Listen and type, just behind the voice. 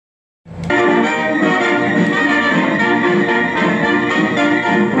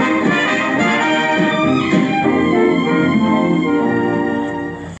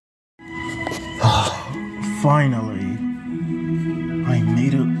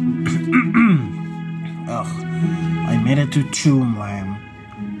Ugh, I made it to Toonland,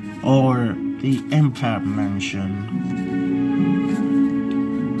 or the MPAF mansion.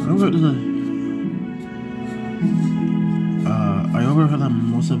 I overheard that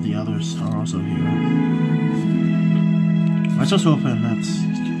most of the others are also here. I just hope that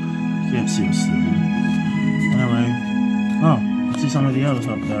can't see us soon. Anyway, oh, I see some of the others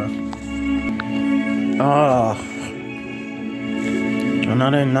up there. Oh,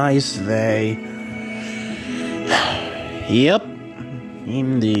 another nice day. Yep,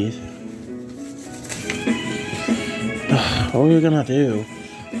 indeed. What are we gonna do?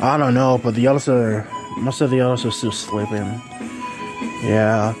 I don't know, but most of the others are still sleeping.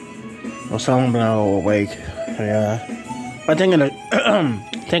 Yeah, or some of them are awake. Yeah, I'm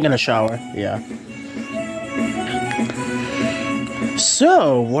taking a shower. Yeah.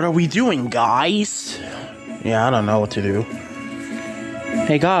 So, what are we doing, guys? Yeah, I don't know what to do.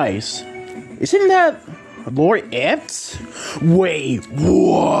 Hey, guys, isn't that Lord Epps? Wait,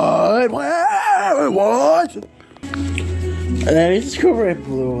 what? What? That is correct,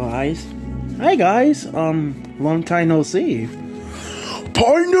 Blue Eyes. Hi, guys. Long time no see.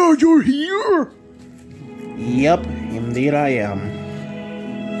 Partner, you're here? Yep, indeed I am.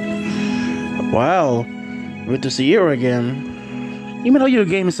 Wow, good to see you again. Even though your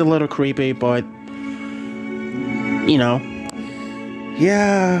game is a little creepy, but you know.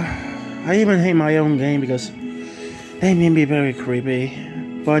 Yeah, I even hate my own game because they may be very creepy.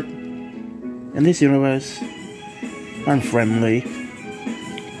 But in this universe, I'm friendly.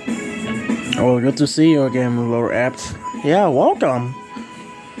 Oh, good to see you again, Lord Epps. Yeah, welcome.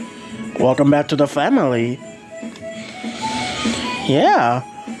 Welcome back to the family. Yeah.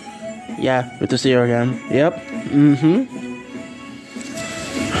 Yeah, good to see you again. Yep.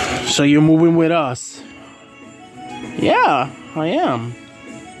 So you're moving with us? Yeah, I am.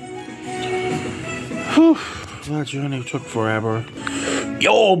 Whew. That journey took forever.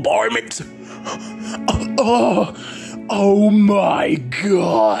 Yo, varmint! Oh my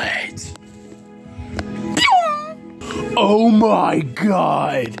god! Oh my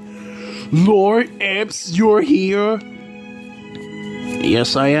god! Lord Epps, you're here?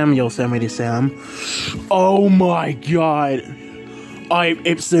 Yes, I am, Yosemite Sam. Oh my god!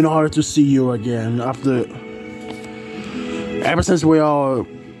 It's an honor to see you again ever since we all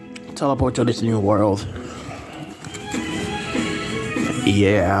teleport to this new world.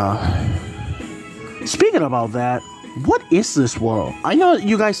 Yeah. Speaking about that, what is this world? I know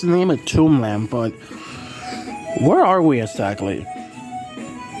you guys name it Toonland, but where are we exactly?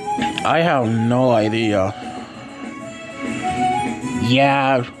 I have no idea.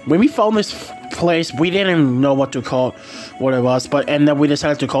 Yeah, when we found this place, we didn't know what to call what it was, and then we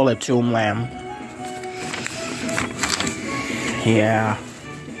decided to call it Toonland. Yeah.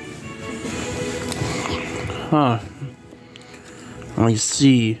 Huh. I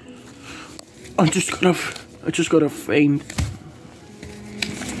see. I just gotta faint.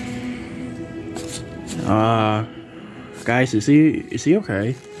 Guys, is he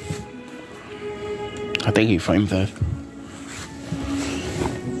okay? I think he fainted.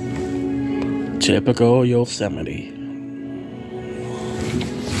 Typical Yosemite.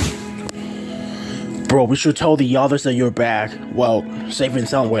 Bro, we should tell the others that you're back. Well, safe and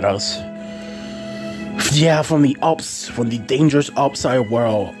sound with us. Yeah, from the dangerous outside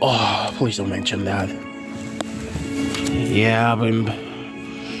world. Oh, please don't mention that. Yeah, but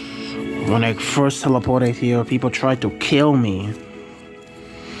when I first teleported here, people tried to kill me.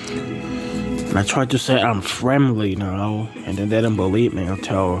 And I tried to say I'm friendly now, and they didn't believe me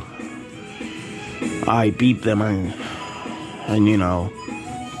until I beat them and you know.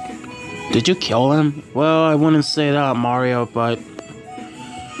 Did you kill them? Well, I wouldn't say that, Mario, but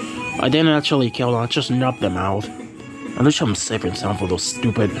I didn't actually kill them, I just knocked them out. At least I'm safe and sound for those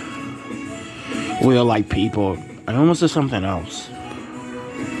stupid real-life people. I almost did something else.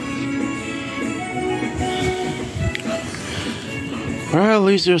 Well, at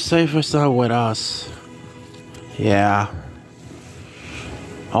least you're safe and sound with us. Yeah.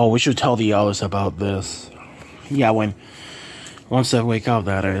 Oh, we should tell the others about this. Yeah, once I wake up,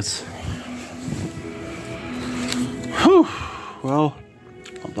 that is. Whew. Well,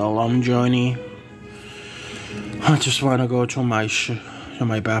 the long journey. I just want to go to my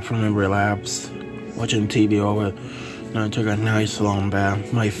bathroom and relax, watching TV over. And I took a nice long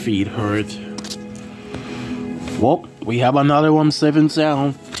bath. My feet hurt. Well, we have another one safe and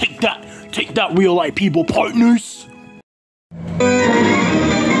sound. Take that, real life people, partners.